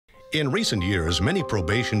In recent years, many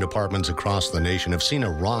probation departments across the nation have seen a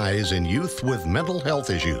rise in youth with mental health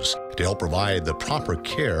issues. To help provide the proper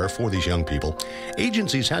care for these young people,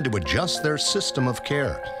 agencies had to adjust their system of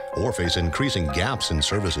care or face increasing gaps in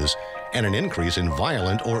services and an increase in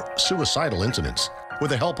violent or suicidal incidents. With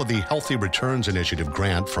the help of the Healthy Returns Initiative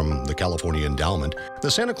grant from the California Endowment, the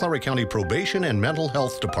Santa Clara County Probation and Mental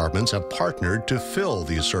Health Departments have partnered to fill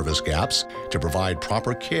these service gaps to provide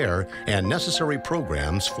proper care and necessary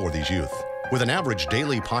programs for these youth. With an average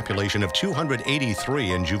daily population of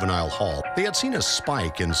 283 in juvenile hall, they had seen a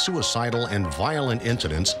spike in suicidal and violent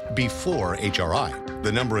incidents before HRI.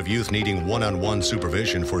 The number of youth needing one-on-one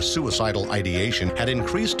supervision for suicidal ideation had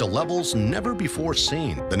increased to levels never before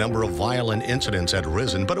seen. The number of violent incidents had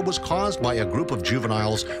risen, but it was caused by a group of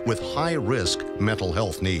juveniles with high-risk mental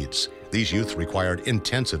health needs. These youth required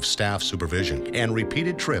intensive staff supervision and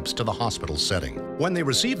repeated trips to the hospital setting. When they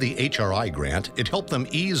received the HRI grant, it helped them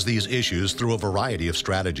ease these issues through a variety of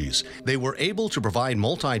strategies. They were able to provide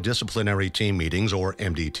multidisciplinary team meetings, or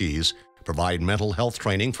MDTs, provide mental health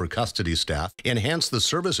training for custody staff, enhance the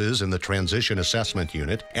services in the transition assessment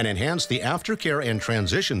unit, and enhance the aftercare and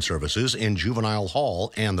transition services in juvenile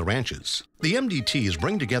hall and the ranches. The MDTs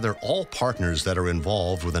bring together all partners that are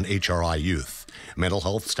involved with an HRI youth: mental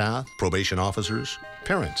health staff, probation officers,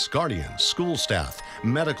 parents, guardians, school staff,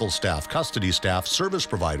 medical staff, custody staff, service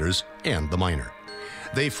providers, and the minor.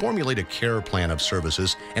 They formulate a care plan of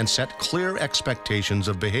services and set clear expectations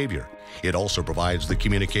of behavior. It also provides the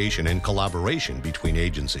communication and collaboration between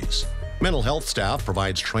agencies. Mental health staff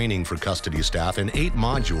provides training for custody staff in 8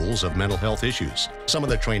 modules of mental health issues. Some of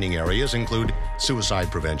the training areas include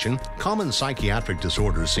suicide prevention, common psychiatric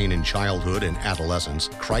disorders seen in childhood and adolescence,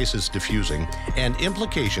 crisis diffusing, and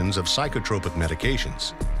implications of psychotropic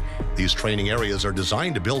medications. These training areas are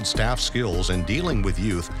designed to build staff skills in dealing with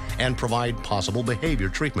youth and provide possible behavior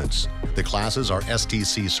treatments. The classes are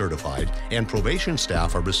STC certified, and probation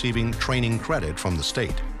staff are receiving training credit from the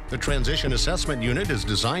state. The Transition Assessment Unit is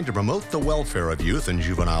designed to promote the welfare of youth in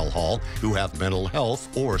juvenile hall who have mental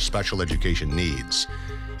health or special education needs.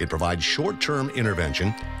 It provides short-term intervention,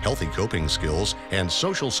 healthy coping skills, and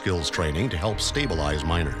social skills training to help stabilize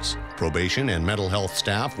minors. Probation and mental health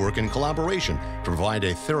staff work in collaboration to provide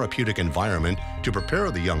a therapeutic environment to prepare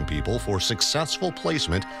the young people for successful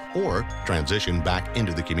placement or transition back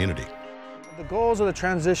into the community. The goals of the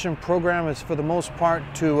transition program is, for the most part,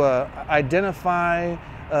 to identify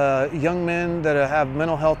young men that have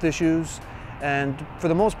mental health issues, and for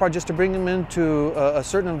the most part just to bring them into a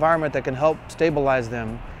certain environment that can help stabilize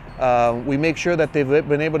them. We make sure that they've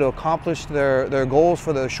been able to accomplish their goals,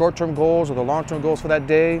 for the short-term goals or the long-term goals for that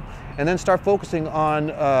day, and then start focusing on,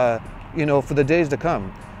 for the days to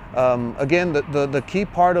come. Again, the key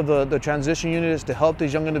part of the transition unit is to help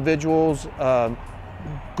these young individuals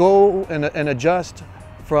go and adjust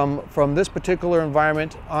from this particular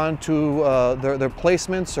environment onto their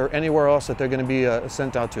placements or anywhere else that they're going to be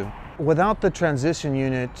sent out to. Without the transition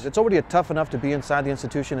unit, it's already tough enough to be inside the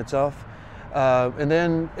institution itself. And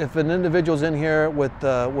then if an individual's in here with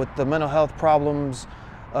the mental health problems,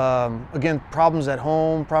 again, problems at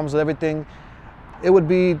home, problems with everything, it would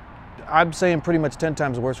be, I'm saying, pretty much 10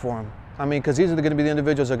 times worse for them. I mean, because these are going to be the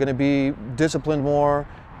individuals that are going to be disciplined more,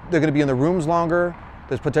 they're going to be in the rooms longer,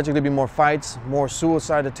 there's potentially going to be more fights, more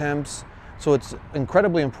suicide attempts. So it's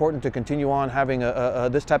incredibly important to continue on having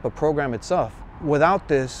this type of program itself. Without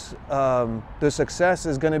this, the success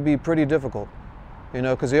is going to be pretty difficult,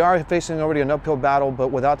 because they are facing already an uphill battle, but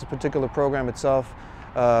without the particular program itself,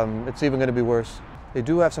 it's even going to be worse. They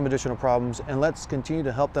do have some additional problems, and let's continue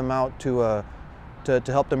to help them out to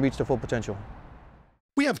help them reach their full potential.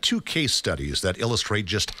 We have 2 case studies that illustrate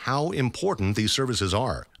just how important these services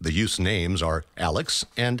are. The youth's names are Alex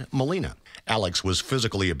and Melina. Alex was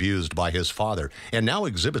physically abused by his father and now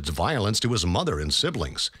exhibits violence to his mother and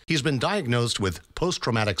siblings. He's been diagnosed with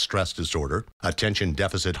post-traumatic stress disorder, attention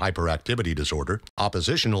deficit hyperactivity disorder,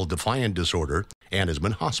 oppositional defiant disorder, and has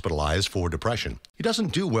been hospitalized for depression. He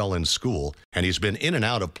doesn't do well in school, and he's been in and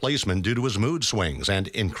out of placement due to his mood swings and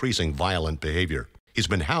increasing violent behavior. He's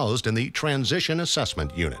been housed in the Transition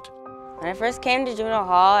Assessment Unit. When I first came to juvenile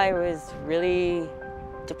hall, I was really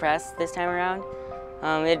depressed this time around.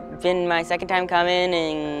 It'd been my second time coming,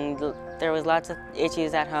 and there was lots of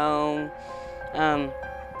issues at home.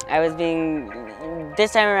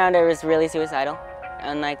 This time around I was really suicidal,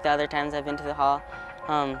 unlike the other times I've been to the hall.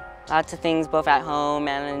 Lots of things both at home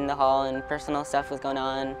and in the hall, and personal stuff was going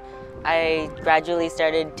on. I gradually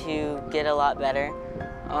started to get a lot better.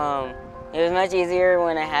 It was much easier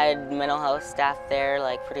when I had mental health staff there,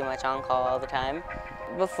 like pretty much on call all the time.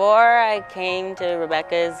 Before I came to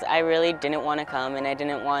Rebecca's, I really didn't want to come and I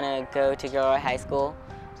didn't want to go to Gilroy High School.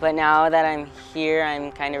 But now that I'm here,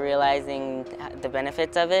 I'm kind of realizing the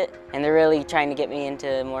benefits of it, and they're really trying to get me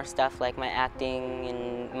into more stuff like my acting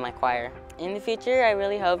and my choir. In the future, I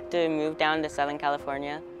really hope to move down to Southern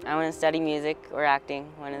California. I want to study music or acting,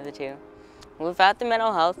 one of the two. Without the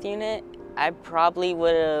mental health unit, I probably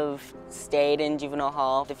would have stayed in juvenile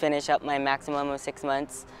hall to finish up my maximum of 6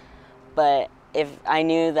 months. But if I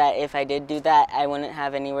knew that if I did do that, I wouldn't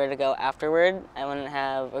have anywhere to go afterward. I wouldn't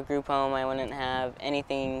have a group home. I wouldn't have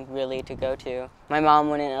anything really to go to. My mom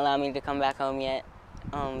wouldn't allow me to come back home yet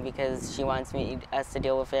because she wants us to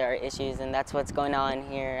deal with our issues, and that's what's going on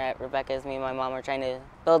here at Rebecca's. Me and my mom are trying to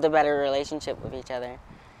build a better relationship with each other.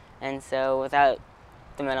 And so without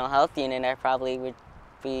the mental health unit, I probably would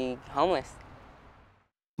be homeless.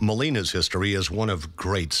 Melina's history is one of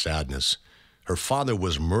great sadness. Her father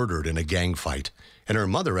was murdered in a gang fight, and her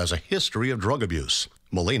mother has a history of drug abuse.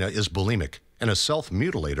 Melina is bulimic and a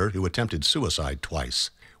self-mutilator who attempted suicide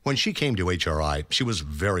twice. When she came to HRI, she was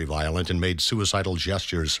very violent and made suicidal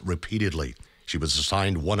gestures repeatedly. She was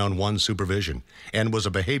assigned one-on-one supervision and was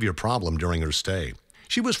a behavior problem during her stay.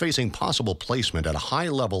 She was facing possible placement at a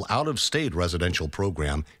high-level out-of-state residential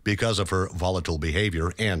program because of her volatile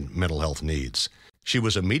behavior and mental health needs. She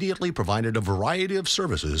was immediately provided a variety of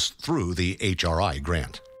services through the HRI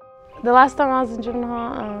grant. The last time I was in juvenile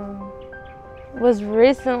hall was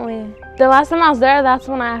recently. The last time I was there, that's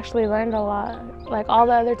when I actually learned a lot. Like all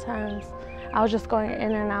the other times, I was just going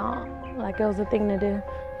in and out, like it was a thing to do.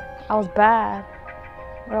 I was bad,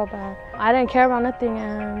 real bad. I didn't care about nothing,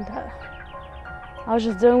 and I was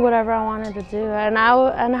just doing whatever I wanted to do. And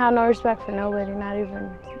I had no respect for nobody, not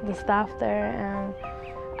even the staff there. And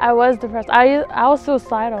I was depressed. I was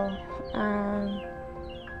suicidal, and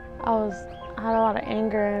I had a lot of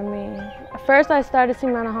anger in me. First, I started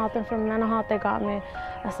seeing mental health, and from mental health, they got me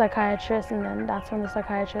a psychiatrist, and then that's when the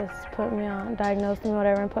psychiatrist diagnosed me,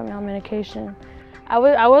 whatever, and put me on medication.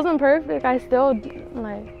 I wasn't perfect. I still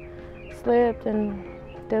slipped and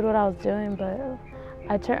did what I was doing, but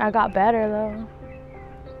I got better though.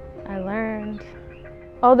 I learned.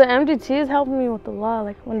 Oh, the MDTs helped me with a lot.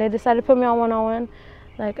 Like when they decided to put me on one-on-one.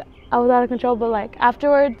 Like, I was out of control, but like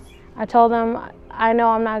afterwards, I told them, I know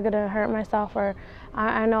I'm not gonna hurt myself, or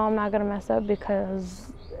I know I'm not gonna mess up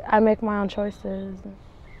because I make my own choices.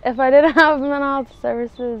 If I didn't have mental health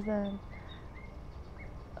services, then,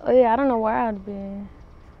 yeah, I don't know where I'd be.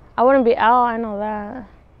 I wouldn't be out, I know that.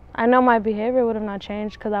 I know my behavior would have not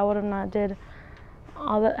changed because I would have not did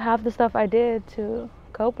half the stuff I did to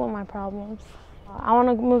cope with my problems. I want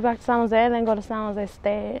to move back to San Jose and then go to San Jose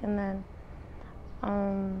State, and then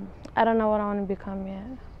I don't know what I want to become yet.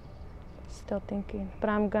 Still thinking, but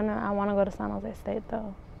I want to go to San Jose State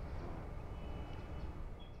though.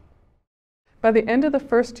 By the end of the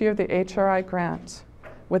first year of the HRI grant,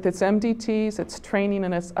 with its MDTs, its training,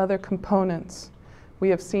 and its other components, we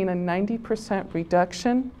have seen a 90%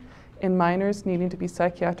 reduction in minors needing to be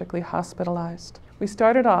psychiatrically hospitalized. We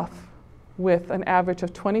started off with an average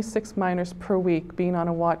of 26 minors per week being on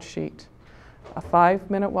a watch sheet, a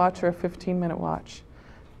 5-minute watch or a 15-minute watch.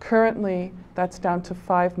 Currently, that's down to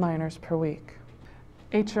 5 minors per week.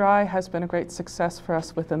 HRI has been a great success for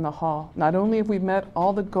us within the hall. Not only have we met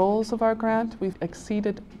all the goals of our grant, we've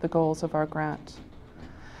exceeded the goals of our grant.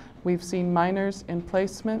 We've seen minors in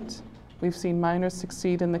placement. We've seen minors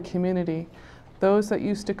succeed in the community. Those that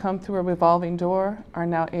used to come through a revolving door are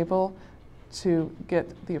now able to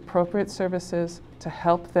get the appropriate services to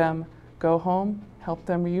help them go home, help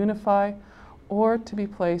them reunify, or to be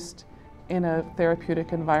placed in a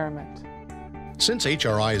therapeutic environment. Since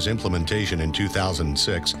HRI's implementation in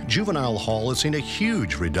 2006, juvenile hall has seen a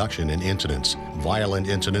huge reduction in incidents. Violent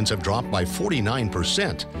incidents have dropped by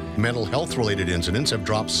 49%. Mental health-related incidents have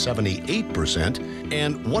dropped 78%,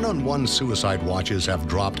 and one-on-one suicide watches have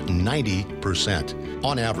dropped 90%.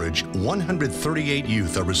 On average, 138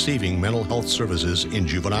 youth are receiving mental health services in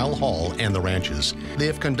juvenile hall and the ranches. They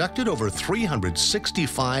have conducted over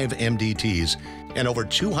 365 MDTs, and over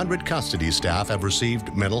 200 custody staff have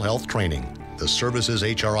received mental health training. The services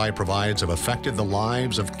HRI provides have affected the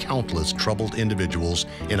lives of countless troubled individuals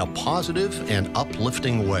in a positive and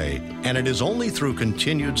uplifting way, and it is only through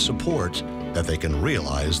continued support that they can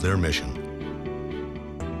realize their mission.